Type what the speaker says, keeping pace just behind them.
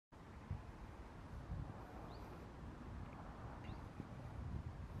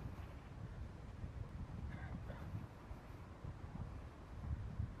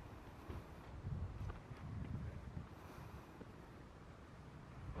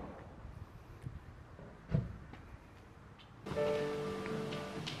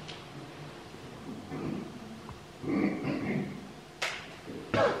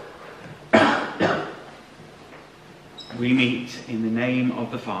We meet in the name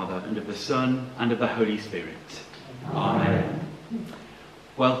of the Father, and of the Son, and of the Holy Spirit. Amen.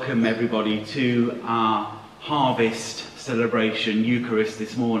 Welcome everybody to our harvest celebration Eucharist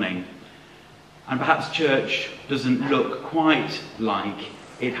this morning. And perhaps church doesn't look quite like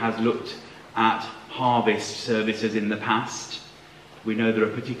it has looked at harvest services in the past. We know there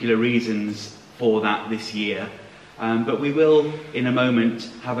are particular reasons for that this year. But we will, in a moment,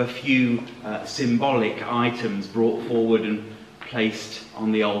 have a few symbolic items brought forward and placed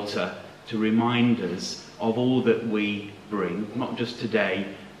on the altar to remind us of all that we bring, not just today,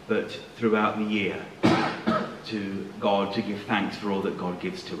 but throughout the year, to God, to give thanks for all that God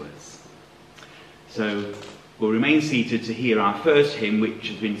gives to us. So we'll remain seated to hear our first hymn, which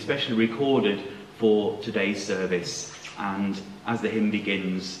has been specially recorded for today's service. And as the hymn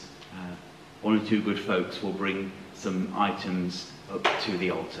begins, one or two good folks will bring some items up to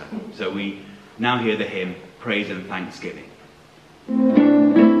the altar. So we now hear the hymn, Praise and Thanksgiving.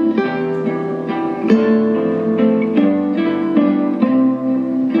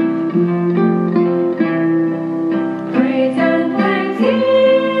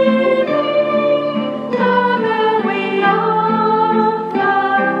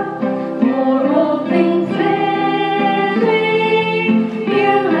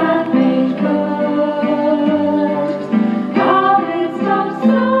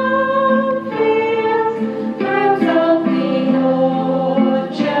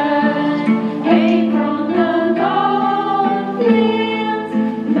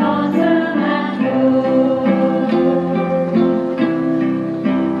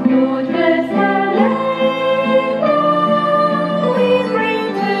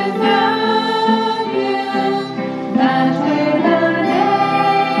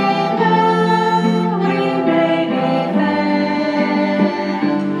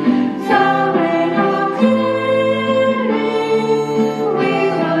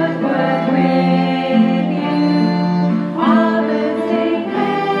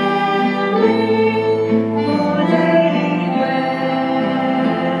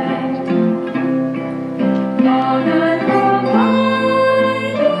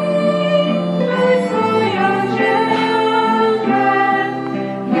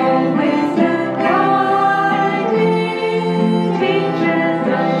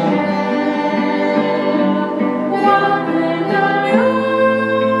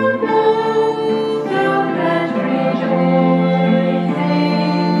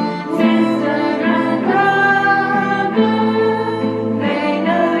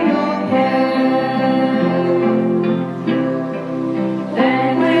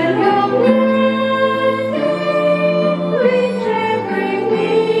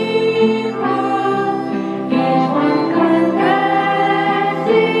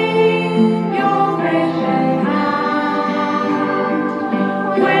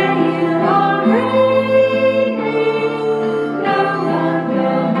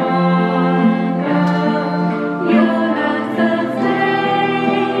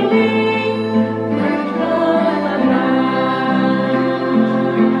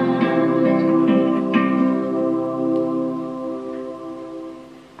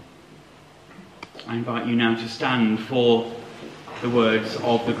 For the words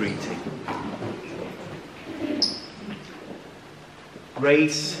of the greeting.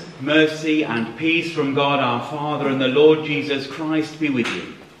 Grace, mercy and peace from God our Father and the Lord Jesus Christ be with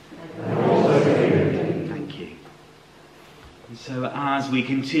you. Thank you. And so as we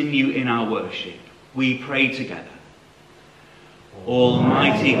continue in our worship, we pray together.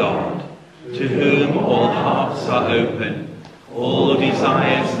 Almighty God, to whom all hearts are open, all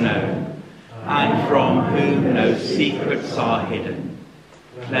desires known, and from whom no secrets are hidden,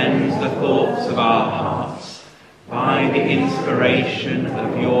 cleanse the thoughts of our hearts by the inspiration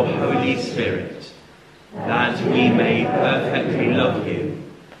of your Holy Spirit, that we may perfectly love you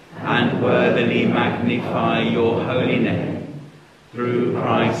and worthily magnify your holy name, through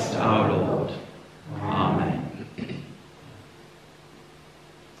Christ our Lord. Amen.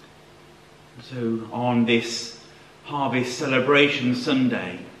 So on this Harvest Celebration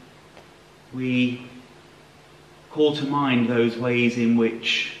Sunday, we call to mind those ways in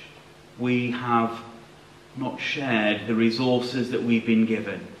which we have not shared the resources that we've been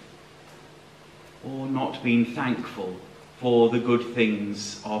given, or not been thankful for the good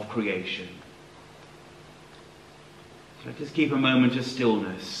things of creation. So let us keep a moment of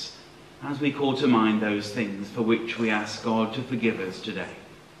stillness as we call to mind those things for which we ask God to forgive us today.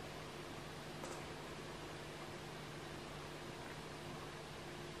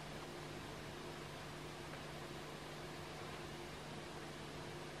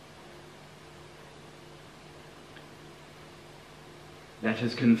 let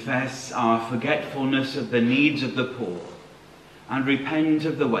us confess our forgetfulness of the needs of the poor and repent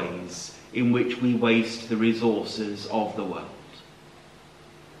of the ways in which we waste the resources of the world.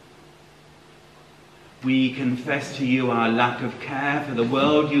 We confess to you our lack of care for the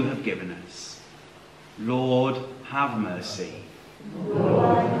world you have given us. Lord, have mercy.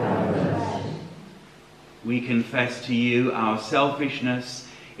 Lord, have mercy. We confess to you our selfishness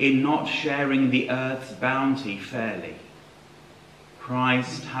in not sharing the earth's bounty fairly.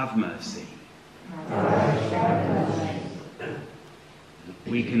 Christ, have mercy. Christ, have mercy.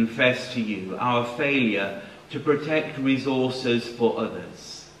 We confess to you our failure to protect resources for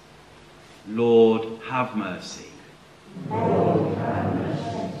others. Lord, have mercy. Lord, have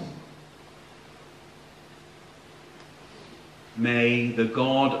mercy. May the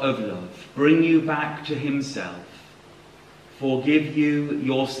God of love bring you back to himself, forgive you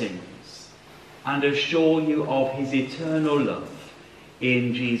your sins, and assure you of his eternal love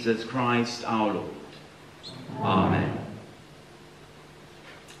in Jesus Christ our Lord. Amen.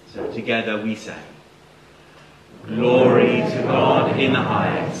 So together we say, Glory to God in the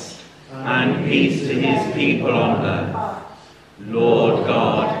highest, and peace to his people on earth. Lord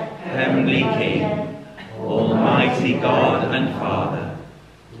God, heavenly King, almighty God and Father,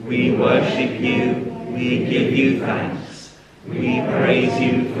 we worship you, we give you thanks, we praise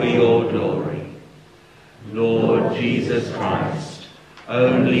you for your glory. Lord Jesus Christ,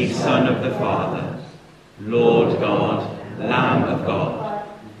 only Son of the Father, Lord God, Lamb of God,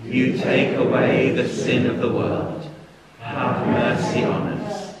 you take away the sin of the world. Have mercy on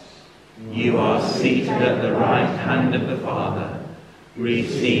us. You are seated at the right hand of the Father.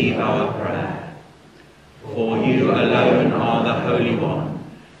 Receive our prayer. For you alone are the Holy One.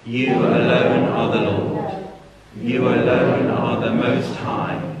 You alone are the Lord. You alone are the Most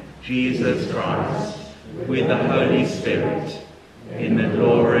High, Jesus Christ, with the Holy Spirit, in the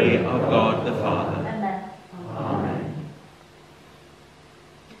glory of God the Father. Amen.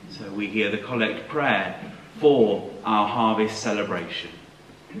 So we hear the collect prayer for our harvest celebration.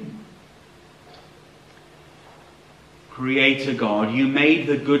 Creator God, you made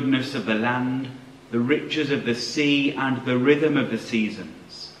the goodness of the land, the riches of the sea, and the rhythm of the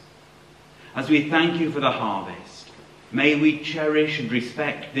seasons. As we thank you for the harvest, may we cherish and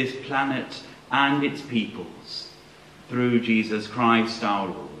respect this planet and its peoples. Through Jesus Christ our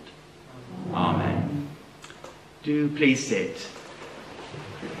Lord. Amen. Do please sit.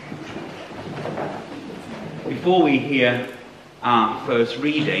 Before we hear our first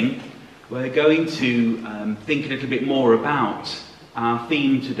reading, we're going to think a little bit more about our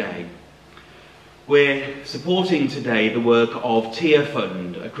theme today. We're supporting today the work of Tear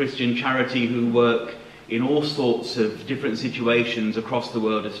Fund, a Christian charity who work in all sorts of different situations across the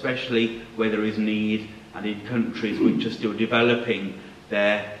world, especially where there is need and in countries which are still developing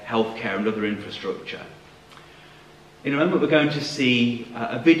their healthcare and other infrastructure. In a moment we're going to see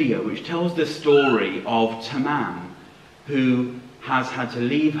a video which tells the story of Tamam, who has had to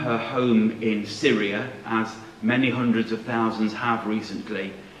leave her home in Syria, as many hundreds of thousands have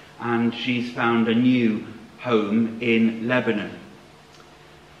recently, and she's found a new home in Lebanon.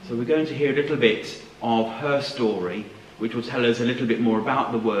 So we're going to hear a little bit of her story, which will tell us a little bit more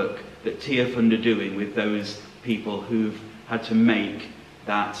about the work that Tear Fund are doing with those people who've had to make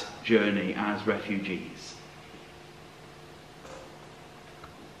that journey as refugees.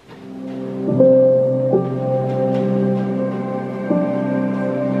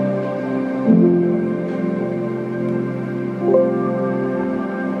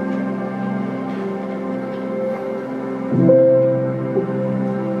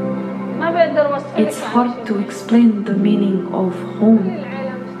 It's hard to explain the meaning of home.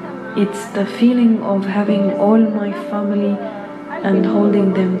 It's the feeling of having all my family and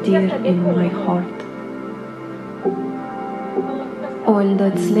holding them dear in my heart. All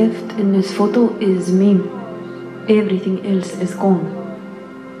that's left in this photo is me. Everything else is gone.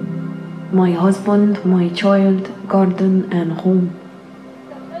 My husband, my child, garden and home.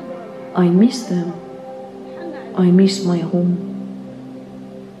 I miss them. I miss my home.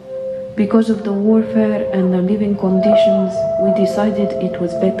 Because of the warfare and the living conditions, we decided it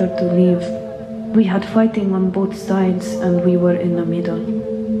was better to leave. We had fighting on both sides and we were in the middle.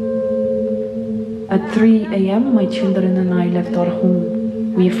 At 3 a.m. my children and I left our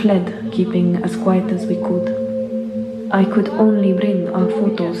home. We fled, keeping as quiet as we could. I could only bring our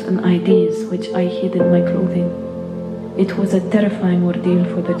photos and IDs, which I hid in my clothing. It was a terrifying ordeal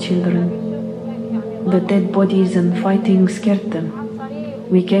for the children. The dead bodies and fighting scared them.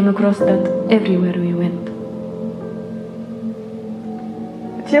 We came across that everywhere we went.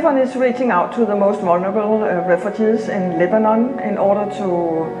 TFON is reaching out to the most vulnerable refugees in Lebanon in order to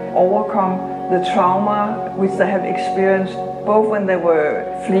overcome the trauma which they have experienced both when they were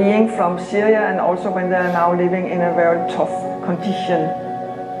fleeing from Syria and also when they are now living in a very tough condition.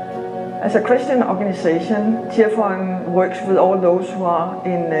 As a Christian organization, TFON works with all those who are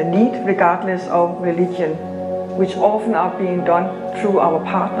in need regardless of religion, which often are being done through our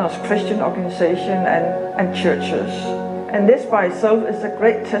partners, Christian organization and churches. And this by itself is a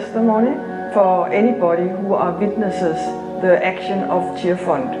great testimony for anybody who are witnesses the action of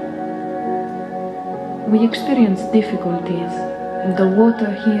TFON. We experience difficulties. The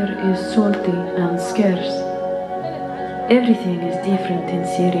water here is salty and scarce. Everything is different in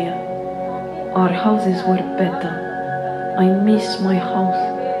Syria. Our houses were better. I miss my house,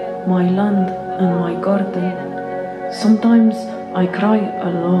 my land and my garden. Sometimes I cry a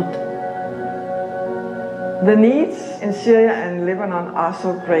lot. The needs in Syria and Lebanon are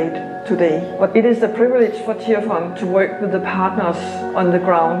so great today, but it is a privilege for TFON to work with the partners on the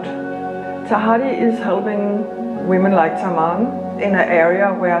ground. Tahadi is helping women like Taman in an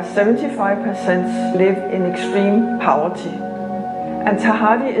area where 75% live in extreme poverty. And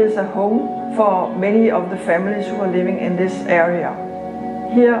Tahadi is a home for many of the families who are living in this area.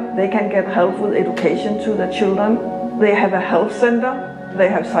 Here they can get help with education to their children. They have a health center. They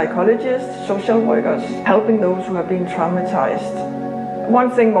have psychologists, social workers, helping those who have been traumatized.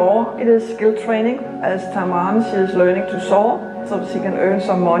 One thing more, it is skill training. As Taman, she is learning to sew, so she can earn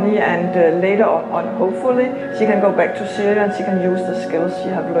some money, and later on, hopefully, she can go back to Syria and she can use the skills she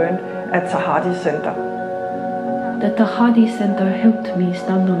has learned at Tahadi Center. The Tahadi Center helped me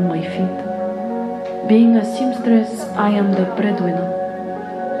stand on my feet. Being a seamstress, I am the breadwinner.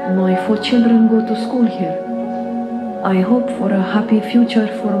 My 4 children go to school here. I hope for a happy future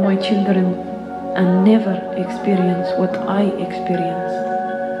for my children and never experience what I experienced.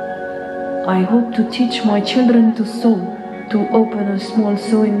 I hope to teach my children to sew, to open a small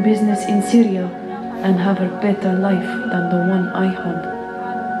sewing business in Syria and have a better life than the one I had.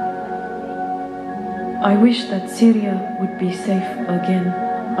 I wish that Syria would be safe again.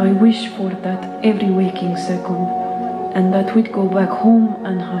 I wish for that every waking second, and that we'd go back home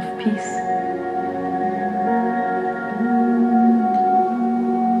and have peace.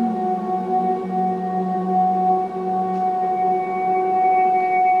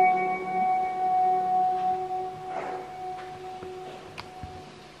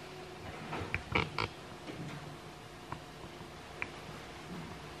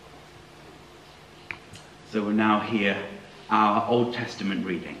 So we'll now hear our Old Testament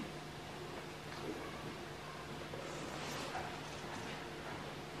reading.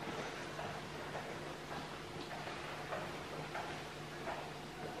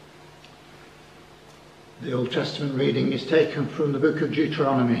 The Old Testament reading is taken from the book of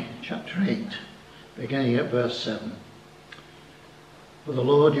Deuteronomy, chapter 8, beginning at verse 7. For the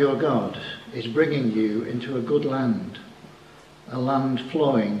Lord your God is bringing you into a good land, a land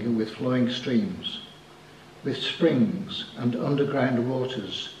flowing with flowing streams, with springs and underground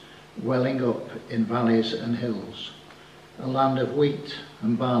waters welling up in valleys and hills, a land of wheat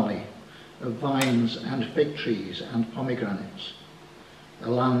and barley, of vines and fig trees and pomegranates, a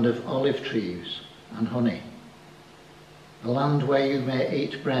land of olive trees and honey, a land where you may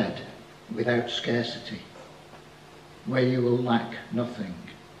eat bread without scarcity, where you will lack nothing,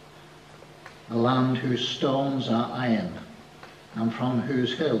 a land whose stones are iron, and from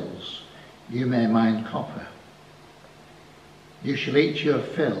whose hills you may mine copper. You shall eat your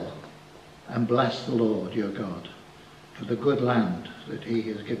fill and bless the Lord your God for the good land that he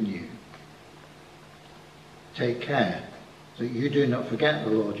has given you. Take care that you do not forget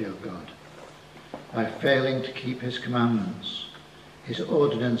the Lord your God by failing to keep his commandments, his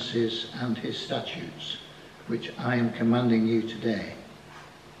ordinances and his statutes, which I am commanding you today.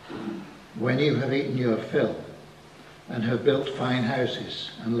 When you have eaten your fill and have built fine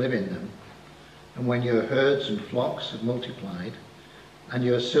houses and live in them, and when your herds and flocks have multiplied, and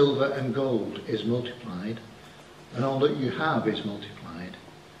your silver and gold is multiplied, and all that you have is multiplied,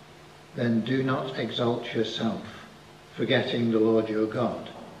 then do not exalt yourself, forgetting the Lord your God,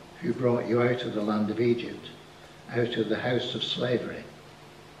 who brought you out of the land of Egypt, out of the house of slavery,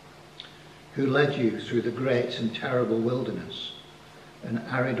 who led you through the great and terrible wilderness, an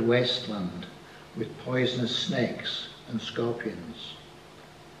arid wasteland with poisonous snakes and scorpions.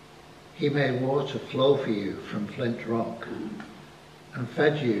 He made water flow for you from flint rock, and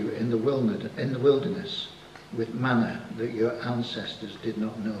fed you in the wilderness with manna that your ancestors did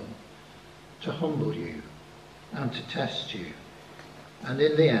not know, to humble you and to test you, and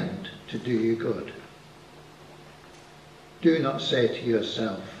in the end to do you good. Do not say to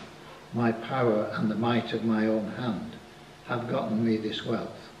yourself, my power and the might of my own hand have gotten me this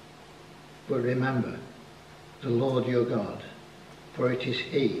wealth. But remember the Lord your God, for it is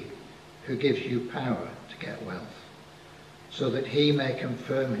he who gives you power to get wealth, so that he may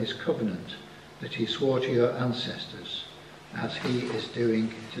confirm his covenant that he swore to your ancestors, as he is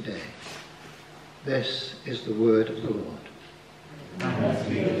doing today. This is the word of the Lord. Thanks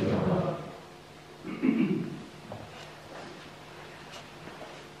be to God.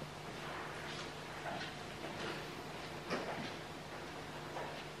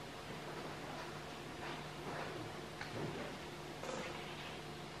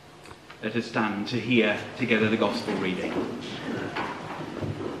 Let us stand to hear together the Gospel reading.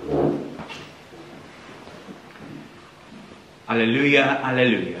 Alleluia,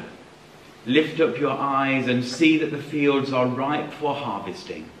 alleluia. Lift up your eyes and see that the fields are ripe for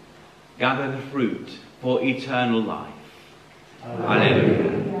harvesting. Gather the fruit for eternal life.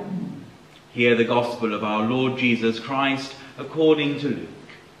 Alleluia. Hear the Gospel of our Lord Jesus Christ according to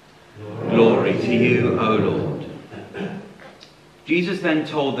Luke. Glory to you, O Lord. Jesus then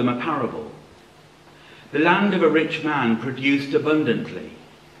told them a parable. The land of a rich man produced abundantly,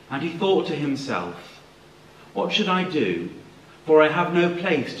 and he thought to himself, what should I do? For I have no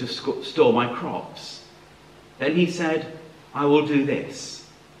place to store my crops. Then he said, I will do this.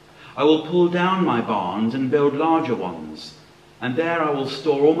 I will pull down my barns and build larger ones, and there I will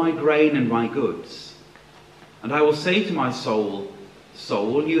store all my grain and my goods. And I will say to my soul,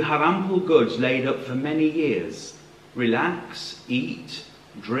 Soul, you have ample goods laid up for many years. Relax, eat,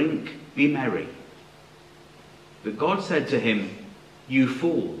 drink, be merry. But God said to him, You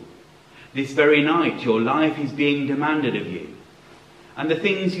fool, this very night your life is being demanded of you. And the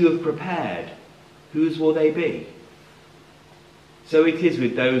things you have prepared, whose will they be? So it is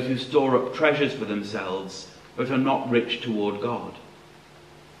with those who store up treasures for themselves, but are not rich toward God.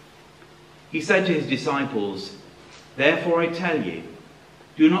 He said to his disciples, Therefore I tell you,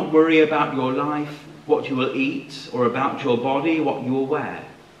 do not worry about your life, what you will eat, or about your body, what you will wear.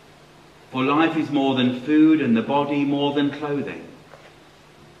 For life is more than food, and the body more than clothing.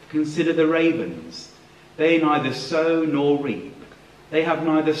 Consider the ravens. They neither sow nor reap. They have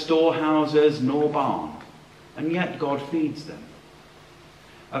neither storehouses nor barn, and yet God feeds them.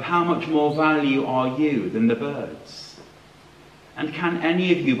 Of how much more value are you than the birds? And can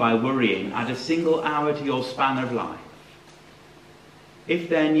any of you, by worrying, add a single hour to your span of life? If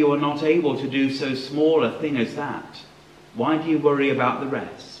then you are not able to do so small a thing as that, why do you worry about the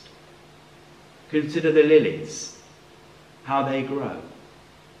rest? Consider the lilies, how they grow.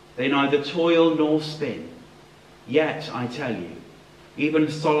 They neither toil nor spin. Yet, I tell you,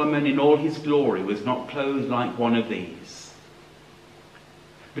 even Solomon in all his glory was not clothed like one of these.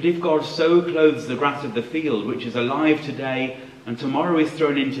 But if God so clothes the grass of the field, which is alive today and tomorrow is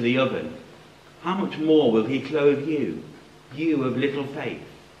thrown into the oven, how much more will he clothe you, you of little faith?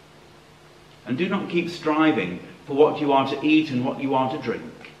 And do not keep striving for what you are to eat and what you are to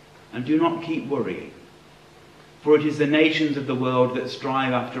drink, and do not keep worrying. For it is the nations of the world that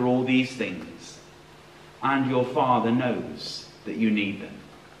strive after all these things, and your Father knows that you need them.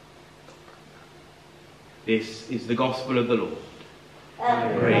 This is the gospel of the Lord.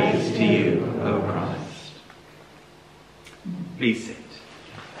 Praise to you, O Christ. Please sit.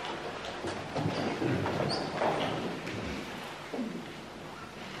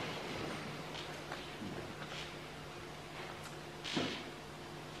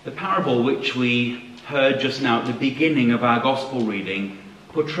 The parable which we heard just now at the beginning of our gospel reading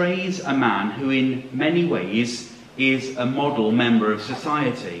portrays a man who in many ways is a model member of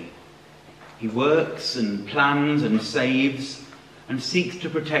society. He works and plans and saves and seeks to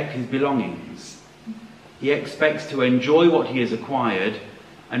protect his belongings. He expects to enjoy what he has acquired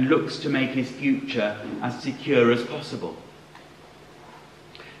and looks to make his future as secure as possible.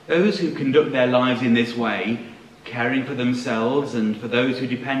 Those who conduct their lives in this way, caring for themselves and for those who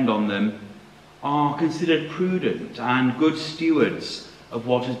depend on them, are considered prudent and good stewards of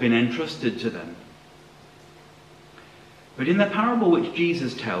what has been entrusted to them. But in the parable which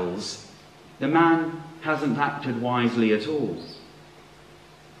Jesus tells, the man hasn't acted wisely at all.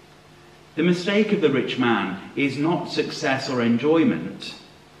 The mistake of the rich man is not success or enjoyment,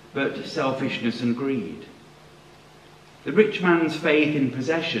 but selfishness and greed. The rich man's faith in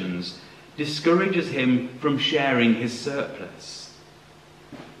possessions discourages him from sharing his surplus.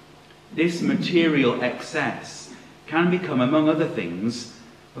 This material excess can become, among other things,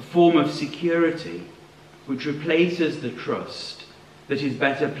 a form of security which replaces the trust that is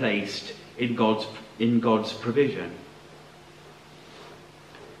better placed in God's provision.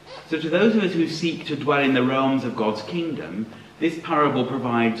 So to those of us who seek to dwell in the realms of God's kingdom, this parable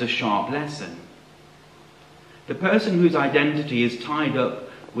provides a sharp lesson. The person whose identity is tied up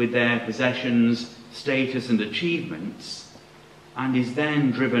with their possessions, status and achievements, and is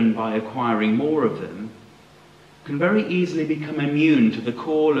then driven by acquiring more of them, can very easily become immune to the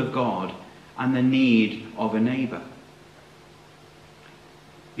call of God and the need of a neighbour.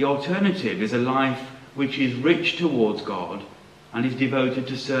 The alternative is a life which is rich towards God and is devoted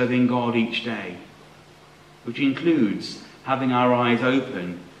to serving God each day, which includes having our eyes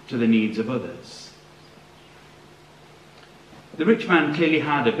open to the needs of others. The rich man clearly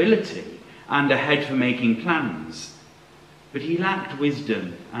had ability and a head for making plans, but he lacked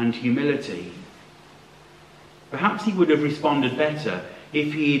wisdom and humility. Perhaps he would have responded better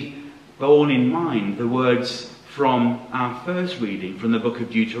if he'd borne in mind the words from our first reading from the book of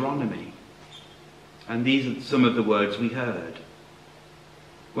Deuteronomy. And these are some of the words we heard.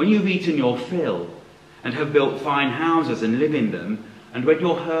 When you've eaten your fill and have built fine houses and live in them, and when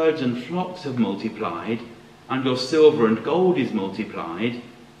your herds and flocks have multiplied, and your silver and gold is multiplied,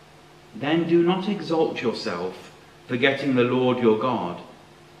 then do not exalt yourself, forgetting the Lord your God.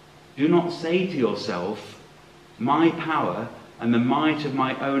 Do not say to yourself, my power and the might of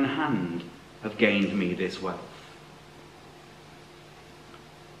my own hand have gained me this wealth.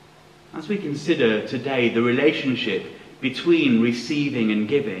 As we consider today the relationship between receiving and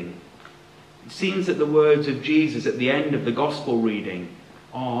giving, it seems that the words of Jesus at the end of the Gospel reading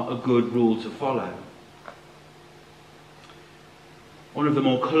are a good rule to follow. One of the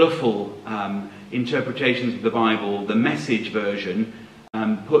more colourful interpretations of the Bible, the Message version,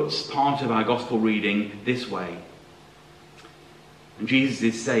 puts part of our Gospel reading this way. And Jesus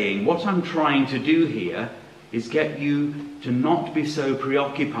is saying, what I'm trying to do here is get you to not be so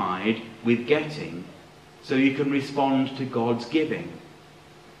preoccupied with getting so you can respond to God's giving.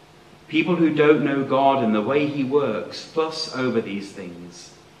 People who don't know God and the way he works fuss over these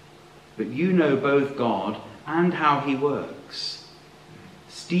things. But you know both God and how he works.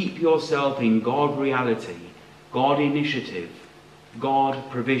 Steep yourself in God reality, God initiative, God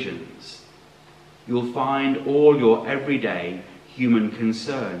provisions. You'll find all your everyday human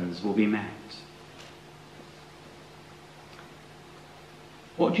concerns will be met.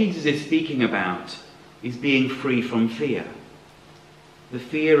 What Jesus is speaking about is being free from fear. The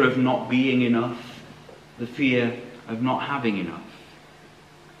fear of not being enough, the fear of not having enough.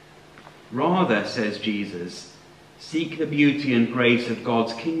 Rather, says Jesus, seek the beauty and grace of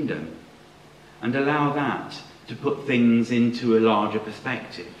God's kingdom and allow that to put things into a larger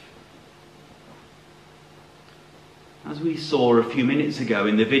perspective. As we saw a few minutes ago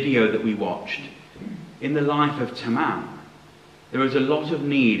in the video that we watched, in the life of Tamam, there is a lot of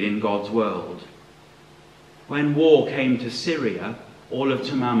need in God's world. When war came to Syria, all of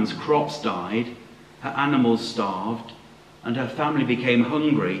Tamam's crops died, her animals starved, and her family became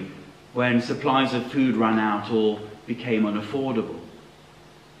hungry when supplies of food ran out or became unaffordable.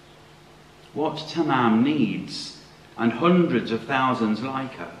 What Tamam needs, and hundreds of thousands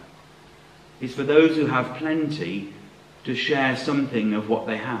like her, is for those who have plenty to share something of what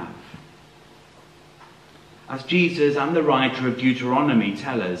they have. As Jesus and the writer of Deuteronomy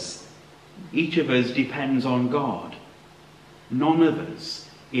tell us, each of us depends on God. None of us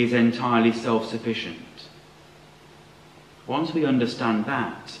is entirely self-sufficient. Once we understand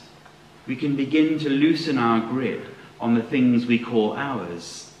that, we can begin to loosen our grip on the things we call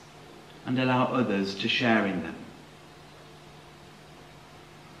ours and allow others to share in them.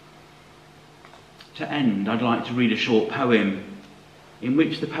 To end, I'd like to read a short poem in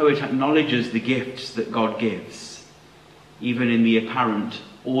which the poet acknowledges the gifts that God gives, even in the apparent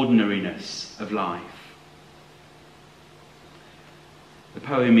ordinariness of life. The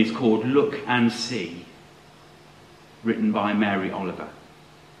poem is called Look and See, written by Mary Oliver.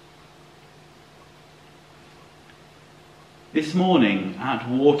 This morning at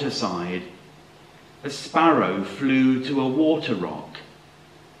Waterside, a sparrow flew to a water rock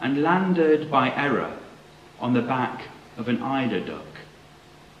and landed by error on the back of an eider duck.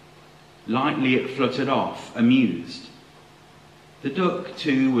 Lightly it fluttered off, amused. The duck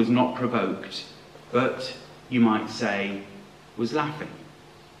too was not provoked, but, you might say, was laughing.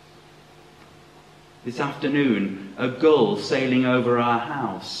 This afternoon, a gull sailing over our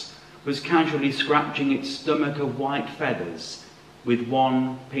house was casually scratching its stomach of white feathers with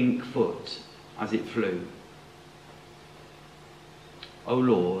one pink foot as it flew. O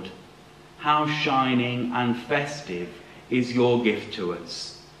Lord, how shining and festive is your gift to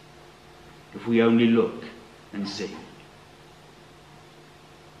us, if we only look and see.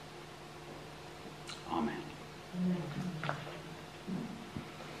 Amen.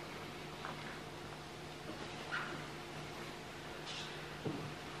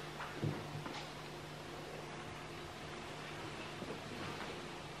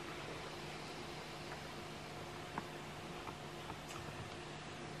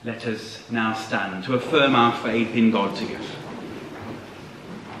 Let us now stand to affirm our faith in God together.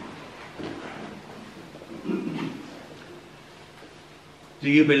 Do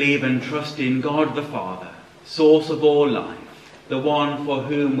you believe and trust in God the Father, source of all life, the one for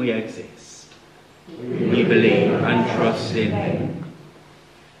whom we exist? We believe and trust in him.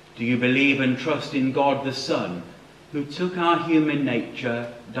 Do you believe and trust in God the Son, who took our human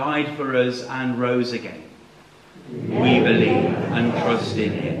nature, died for us and rose again? We believe and trust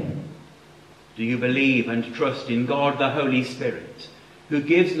in him. Do you believe and trust in God the Holy Spirit, who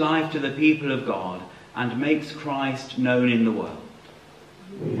gives life to the people of God and makes Christ known in the world?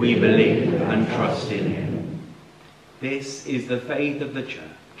 We believe and trust in him. This is the faith of the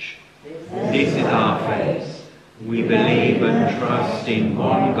Church. This is our faith. We believe and trust in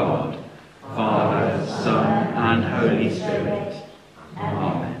one God, Father, Son, and Holy Spirit.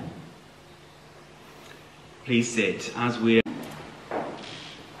 Amen. Please sit as we...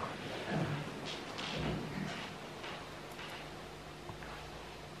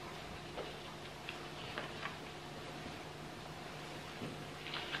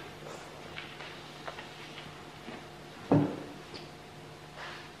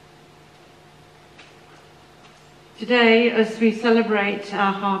 Today, as we celebrate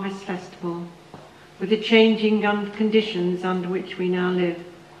our Harvest Festival, with the changing conditions under which we now live,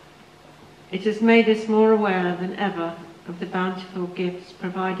 it has made us more aware than ever of the bountiful gifts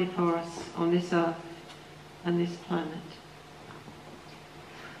provided for us on this earth and this planet.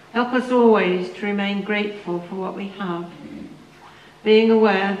 Help us always to remain grateful for what we have, being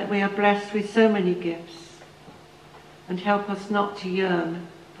aware that we are blessed with so many gifts, and help us not to yearn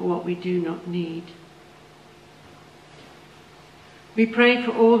for what we do not need. We pray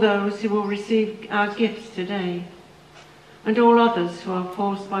for all those who will receive our gifts today, and all others who are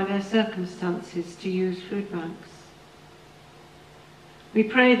forced by their circumstances to use food banks. We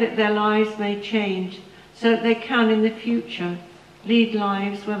pray that their lives may change so that they can in the future lead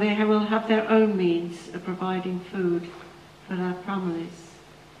lives where they will have their own means of providing food for their families.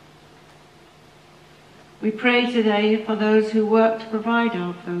 We pray today for those who work to provide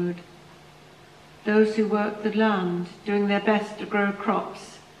our food, those who work the land, doing their best to grow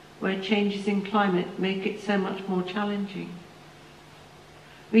crops where changes in climate make it so much more challenging.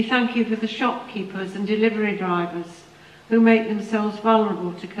 We thank you for the shopkeepers and delivery drivers who make themselves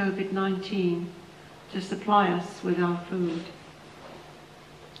vulnerable to COVID-19 to supply us with our food.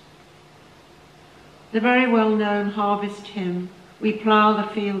 The very well-known harvest hymn, "We plough the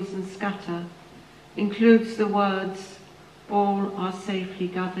fields and scatter," includes the words, "All are safely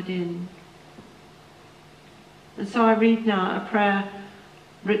gathered in." And so I read now a prayer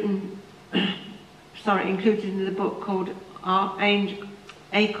included in the book called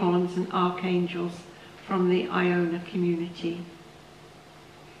Acorns and Archangels from the Iona community.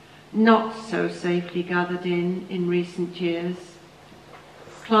 Not so safely gathered in recent years.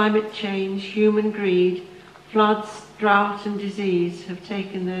 Climate change, human greed, floods, drought and disease have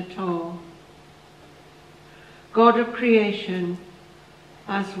taken their toll. God of creation,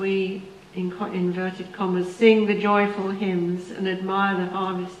 as we, in inverted commas, sing the joyful hymns and admire the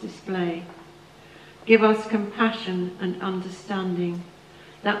harvest display, give us compassion and understanding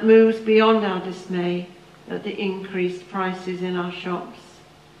that moves beyond our dismay at the increased prices in our shops,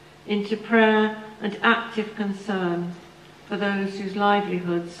 into prayer and active concern for those whose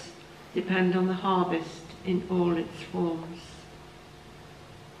livelihoods depend on the harvest in all its forms.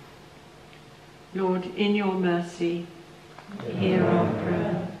 Lord, in your mercy, hear our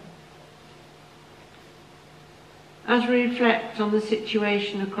prayer. As we reflect on the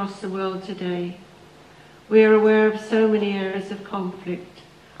situation across the world today, we are aware of so many areas of conflict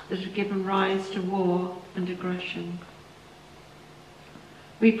that have given rise to war and aggression.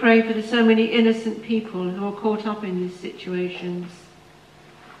 We pray for the so many innocent people who are caught up in these situations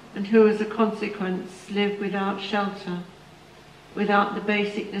and who as a consequence live without shelter, without the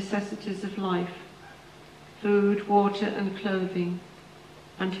basic necessities of life, food, water and clothing,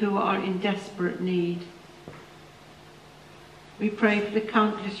 and who are in desperate need. We pray for the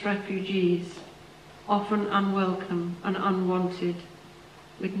countless refugees, often unwelcome and unwanted,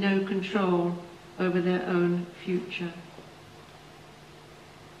 with no control over their own future.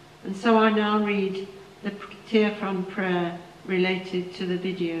 And so I now read the tear-from prayer related to the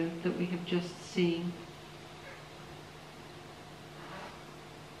video that we have just seen.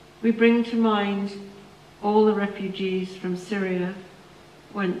 We bring to mind all the refugees from Syria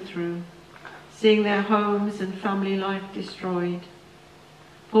went through, seeing their homes and family life destroyed,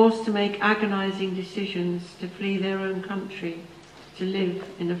 forced to make agonizing decisions to flee their own country, to live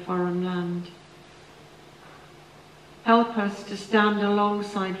in a foreign land. Help us to stand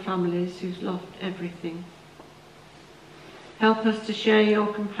alongside families who've lost everything. Help us to share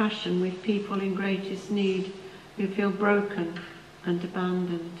your compassion with people in greatest need who feel broken and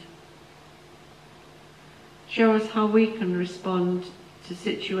abandoned. Show us how we can respond to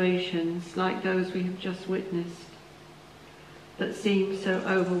situations like those we have just witnessed that seem so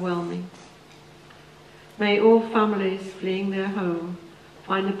overwhelming. May all families fleeing their home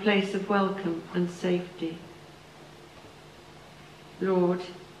find a place of welcome and safety. Lord,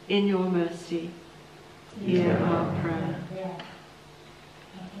 in your mercy, hear our prayer.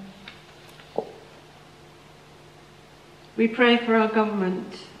 We pray for our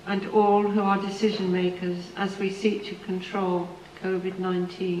government and all who are decision makers as we seek to control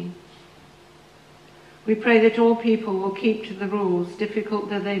COVID-19. We pray that all people will keep to the rules, difficult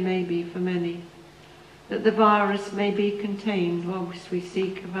though they may be for many, that the virus may be contained whilst we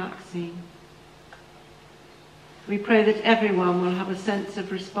seek a vaccine. We pray that everyone will have a sense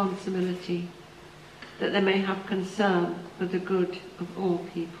of responsibility, that they may have concern for the good of all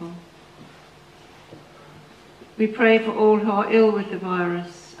people. We pray for all who are ill with the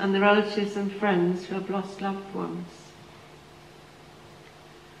virus and the relatives and friends who have lost loved ones.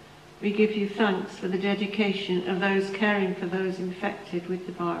 We give you thanks for the dedication of those caring for those infected with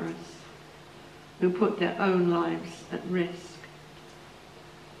the virus, who put their own lives at risk.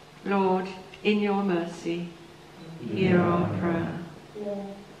 Lord, in your mercy, hear our prayer.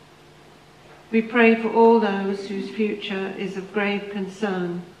 We pray for all those whose future is of grave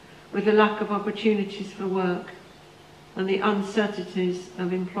concern with the lack of opportunities for work and the uncertainties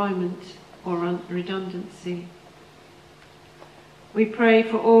of employment or redundancy. We pray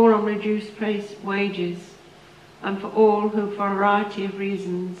for all on reduced wages and for all who, for a variety of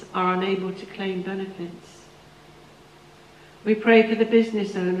reasons, are unable to claim benefits. We pray for the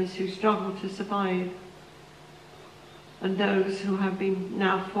business owners who struggle to survive and those who have been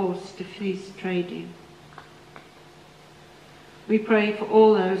now forced to cease trading. We pray for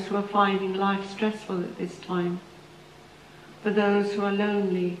all those who are finding life stressful at this time, for those who are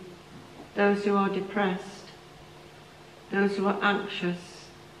lonely, those who are depressed, those who are anxious,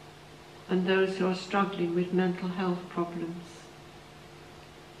 and those who are struggling with mental health problems.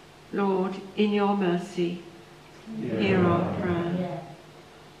 Lord, in your mercy, hear our prayer.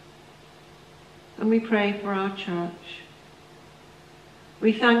 And we pray for our church.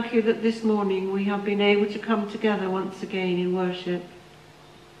 We thank you that this morning we have been able to come together once again in worship,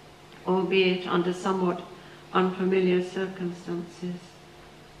 albeit under somewhat unfamiliar circumstances.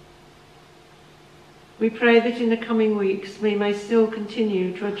 We pray that in the coming weeks we may still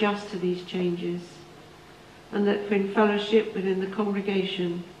continue to adjust to these changes, and that in fellowship within the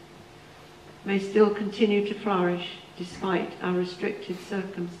congregation may still continue to flourish despite our restricted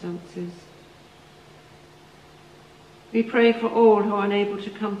circumstances. We pray for all who are unable to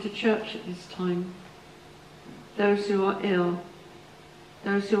come to church at this time, those who are ill,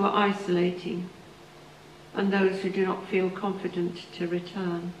 those who are isolating, and those who do not feel confident to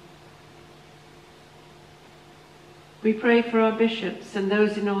return. We pray for our bishops and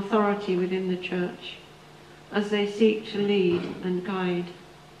those in authority within the church as they seek to lead and guide.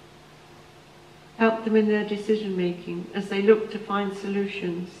 Help them in their decision making as they look to find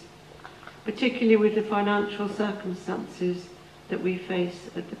solutions, particularly with the financial circumstances that we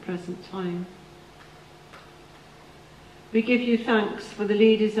face at the present time. We give you thanks for the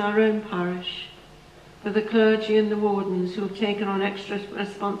leaders of our own parish, for the clergy and the wardens who have taken on extra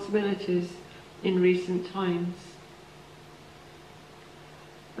responsibilities in recent times.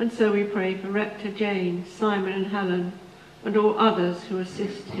 And so we pray for Rector Jane, Simon and Helen, and all others who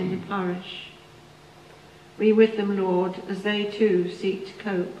assist in the parish. Be with them, Lord, as they too seek to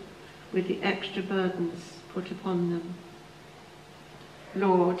cope with the extra burdens put upon them.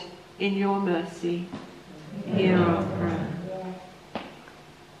 Lord, in your mercy, hear our prayer.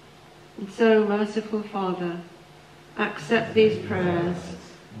 And so, merciful Father, accept these prayers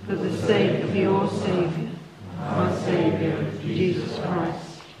for the sake of your Saviour, our Saviour, Jesus Christ.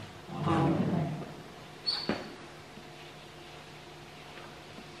 Amen.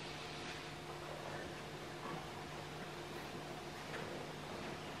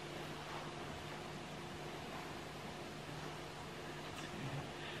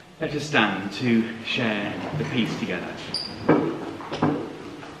 Let us stand to share the peace together.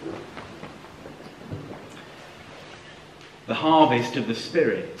 The harvest of the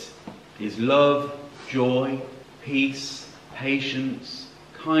Spirit is love, joy, peace, patience,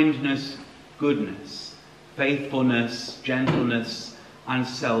 kindness, goodness, faithfulness, gentleness, and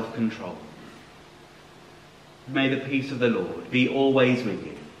self-control. May the peace of the Lord be always with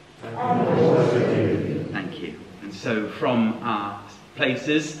you. And also with you. Thank you. And so from our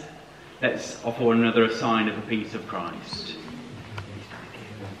places, let's offer one another a sign of the peace of Christ.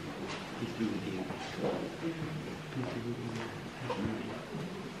 Peace be with you.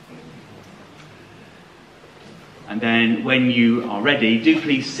 And then when you are ready, do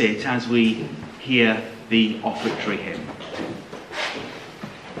please sit as we hear the offertory hymn.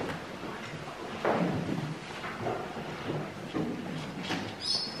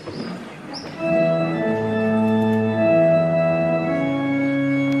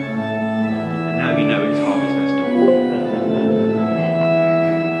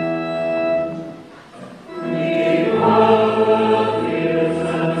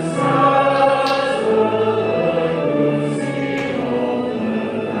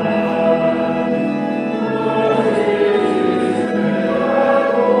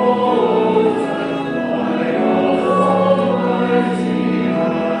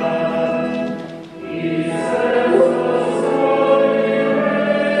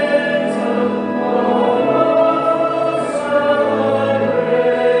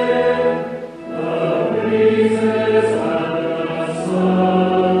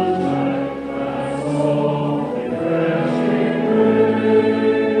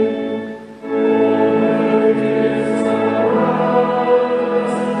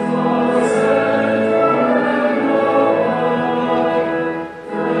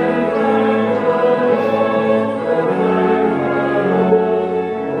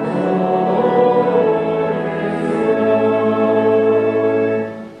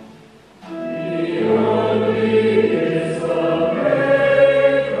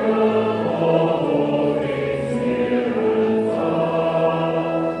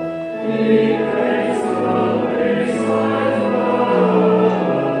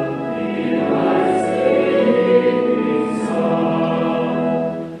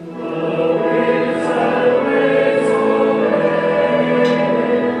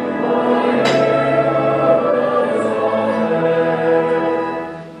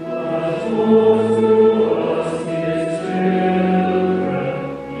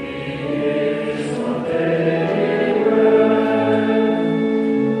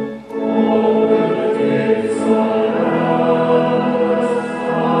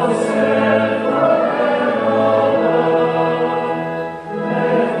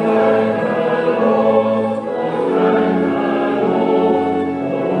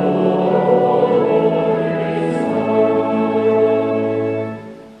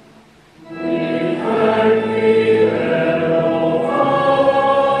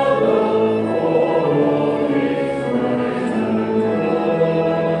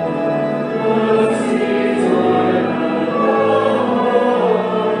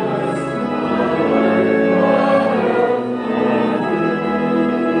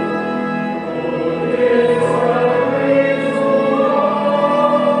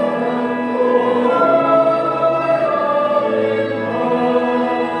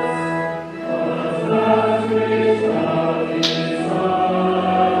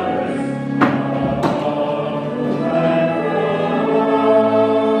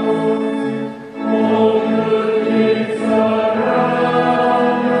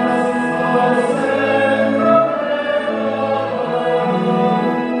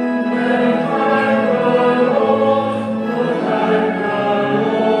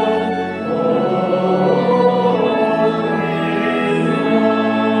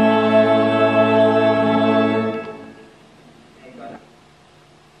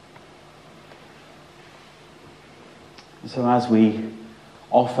 So as we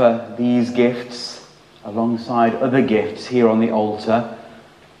offer these gifts alongside other gifts here on the altar,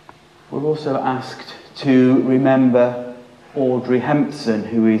 we're also asked to remember Audrey Hempson,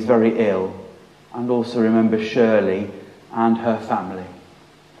 who is very ill, and also remember Shirley and her family.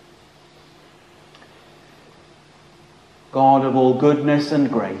 God of all goodness and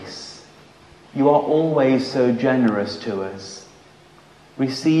grace, you are always so generous to us.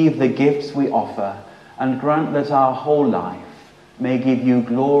 Receive the gifts we offer and grant that our whole life may give you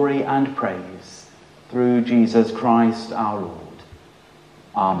glory and praise through Jesus Christ our Lord.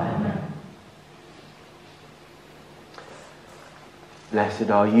 Amen. Amen. Blessed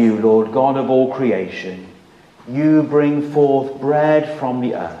are you, Lord God of all creation. You bring forth bread from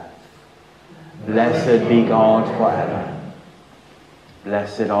the earth. Blessed be God forever.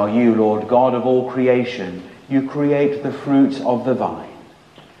 Blessed are you, Lord God of all creation. You create the fruit of the vine.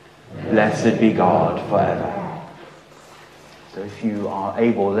 Blessed be God forever. So if you are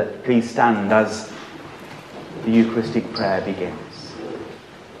able, please stand as the Eucharistic prayer begins.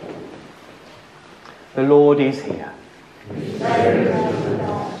 The Lord is here.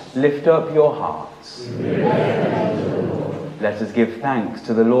 Lift up your hearts. Let us give thanks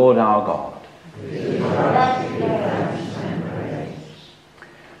to the Lord our God.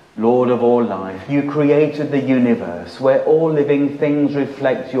 Lord of all life, you created the universe where all living things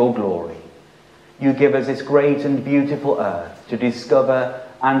reflect your glory. You give us this great and beautiful earth to discover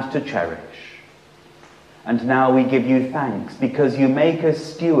and to cherish. And now we give you thanks because you make us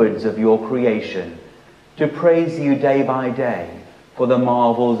stewards of your creation, to praise you day by day for the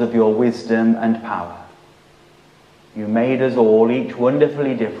marvels of your wisdom and power. You made us all, each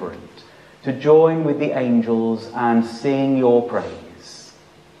wonderfully different, to join with the angels and sing your praise.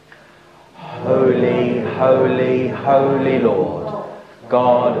 Holy, holy, holy Lord,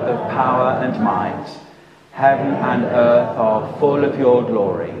 God of power and might, heaven and earth are full of your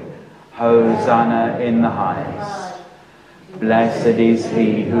glory. Hosanna in the highest. Blessed is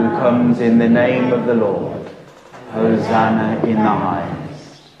he who comes in the name of the Lord. Hosanna in the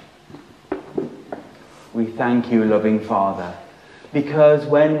highest. We thank you, loving Father, because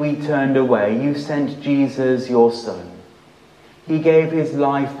when we turned away, you sent Jesus, your Son. He gave his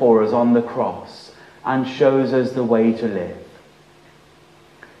life for us on the cross and shows us the way to live.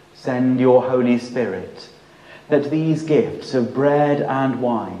 Send your Holy Spirit, that these gifts of bread and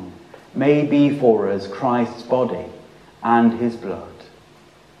wine may be for us Christ's body and his blood.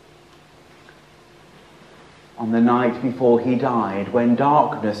 On the night before he died, when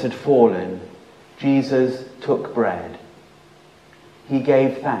darkness had fallen, Jesus took bread. He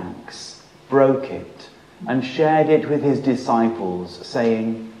gave thanks, broke it, and shared it with his disciples,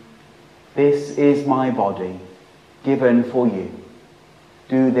 saying, "This is my body, given for you.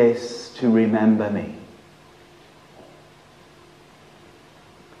 Do this to remember me."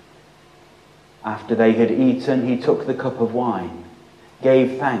 After they had eaten, he took the cup of wine,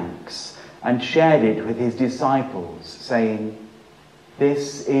 gave thanks, and shared it with his disciples, saying,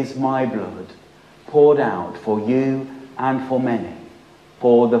 "This is my blood, poured out for you and for many,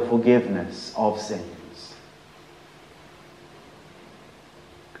 for the forgiveness of sins."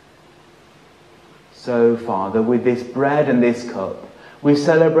 So, Father, with this bread and this cup, we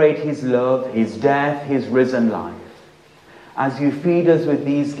celebrate his love, his death, his risen life. As you feed us with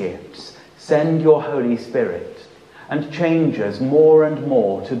these gifts, send your Holy Spirit and change us more and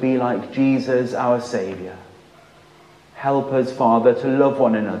more to be like Jesus, our Saviour. Help us, Father, to love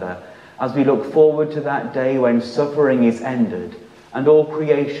one another as we look forward to that day when suffering is ended and all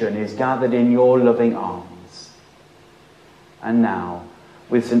creation is gathered in your loving arms. And now,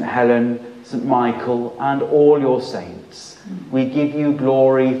 with St. Helen, St. Michael, and all your saints, we give you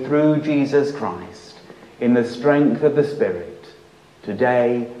glory through Jesus Christ, in the strength of the Spirit,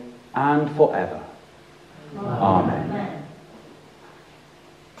 today and forever. Amen.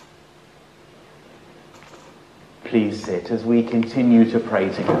 Please sit as we continue to pray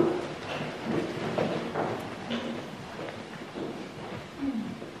together.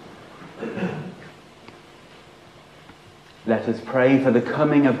 Let us pray for the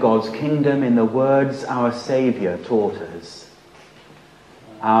coming of God's kingdom in the words our Saviour taught us.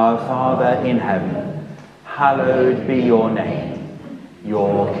 Our Father in heaven, hallowed be your name.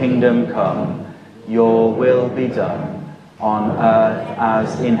 Your kingdom come, your will be done, on earth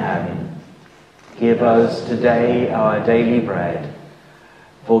as in heaven. Give us today our daily bread.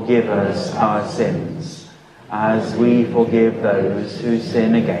 Forgive us our sins, as we forgive those who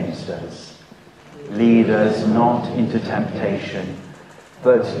sin against us. Lead us not into temptation,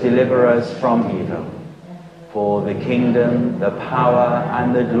 but deliver us from evil. For the kingdom, the power,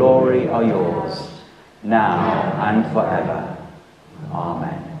 and the glory are yours, now and forever.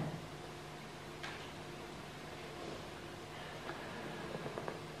 Amen.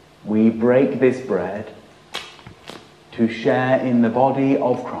 We break this bread to share in the body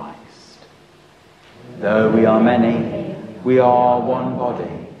of Christ. Though we are many, we are one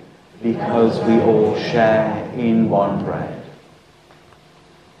body, because we all share in one bread.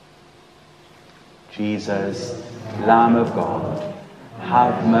 Jesus, Lamb of God,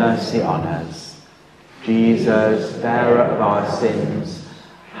 have mercy on us. Jesus, bearer of our sins,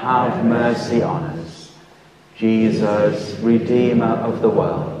 have mercy on us. Jesus, Redeemer of the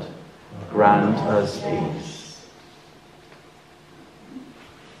world, grant us peace.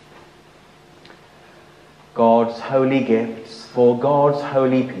 God's holy gifts for God's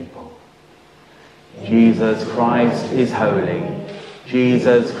holy people. Jesus Christ is holy.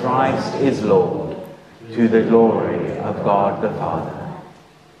 Jesus Christ is Lord, to the glory of God the Father.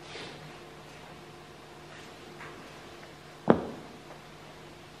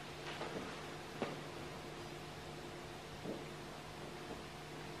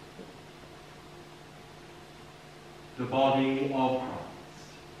 The body of Christ.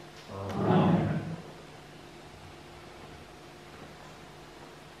 Amen.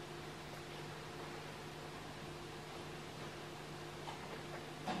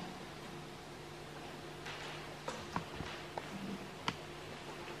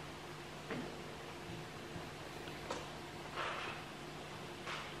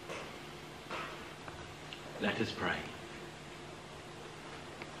 Let us pray.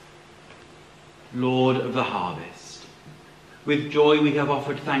 Lord of the harvest, with joy we have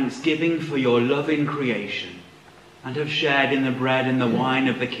offered thanksgiving for your love in creation and have shared in the bread and the wine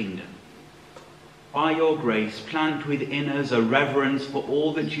of the kingdom. By your grace, plant within us a reverence for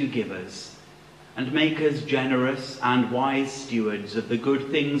all that you give us and make us generous and wise stewards of the good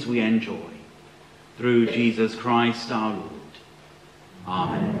things we enjoy. Through Jesus Christ our Lord.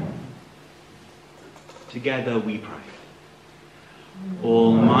 Amen. Together we pray.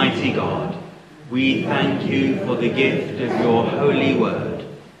 Almighty God, we thank you for the gift of your holy word.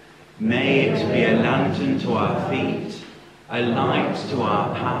 May it be a lantern to our feet, a light to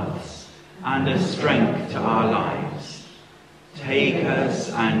our paths, and a strength to our lives. Take us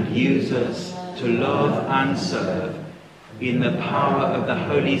and use us to love and serve in the power of the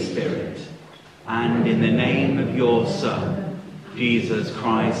Holy Spirit and in the name of your Son, Jesus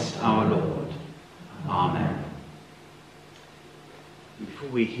Christ our Lord. Amen. Before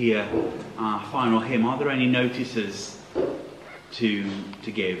we hear our final hymn, are there any notices to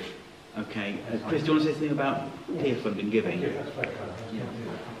give? Okay. Chris, do you want to say something about Tear Fund and giving?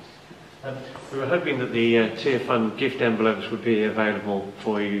 We were hoping that the Tear Fund gift envelopes would be available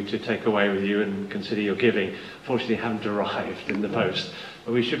for you to take away with you and consider your giving. Fortunately, they haven't arrived in the post,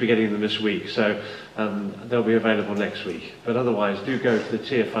 but we should be getting them this week, so they'll be available next week. But otherwise, do go to the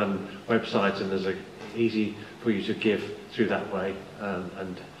Tear Fund website, and there's easy for you to give through that way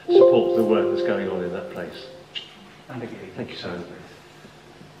and support the work that's going on in that place. Thank you so much.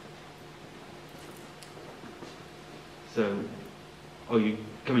 So, are you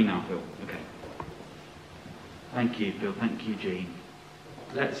coming now, Phil? Okay. Thank you, Phil. Thank you, Jean.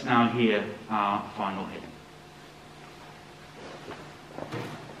 Let's now hear our final hymn.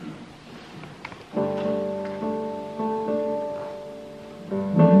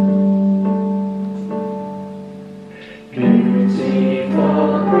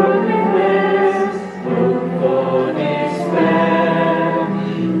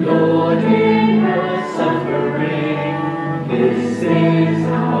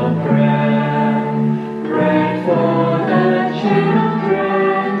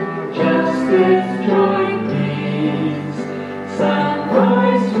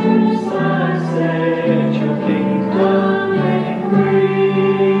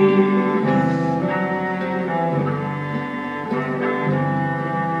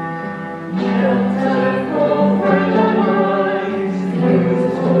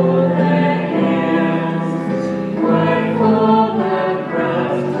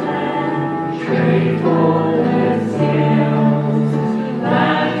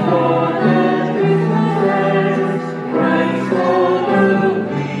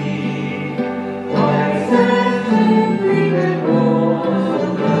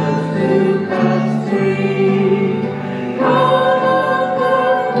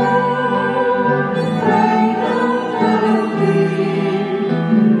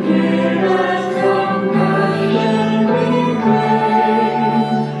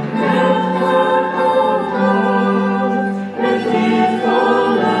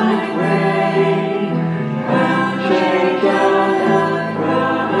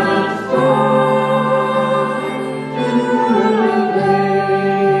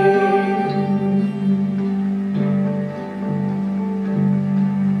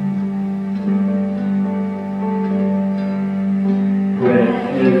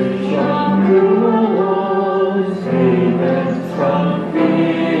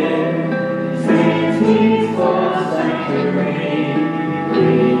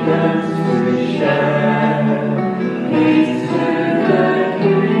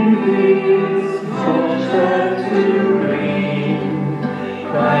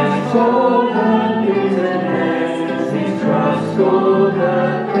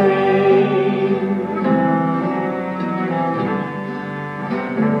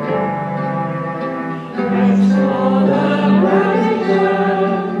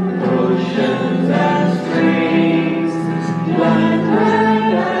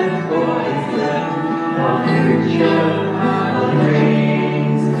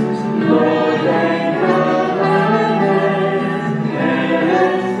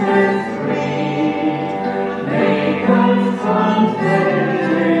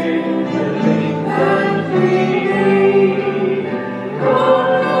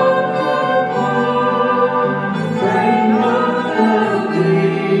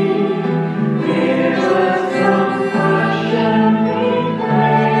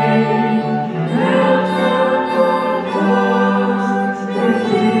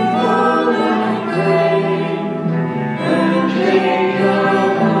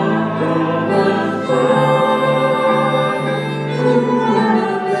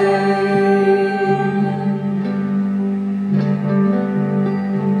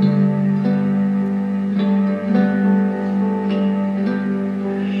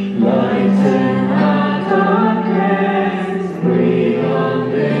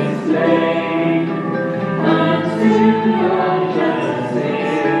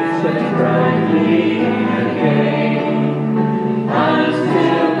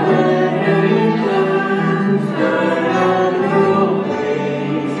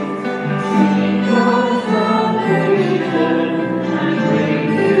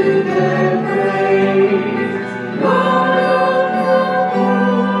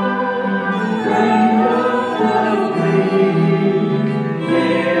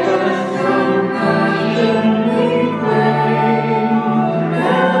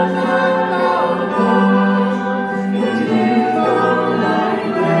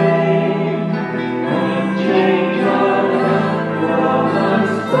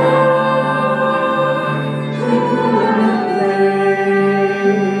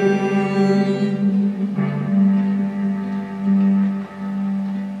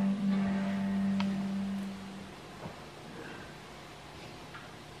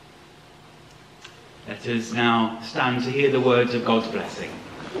 stand to hear the words of God's blessing.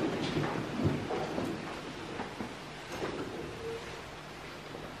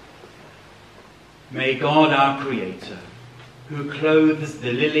 May God, our Creator, who clothes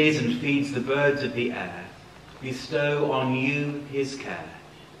the lilies and feeds the birds of the air, bestow on you his care,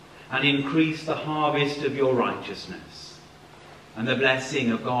 and increase the harvest of your righteousness. And the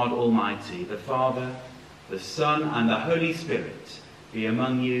blessing of God Almighty, the Father, the Son, and the Holy Spirit be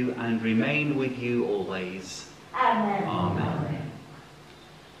among you and remain with you always. Amen. Amen.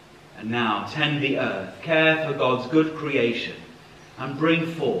 And now tend the earth, care for God's good creation, and bring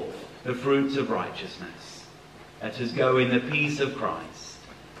forth the fruits of righteousness. Let us go in the peace of Christ.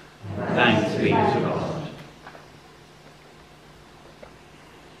 Thanks be to God.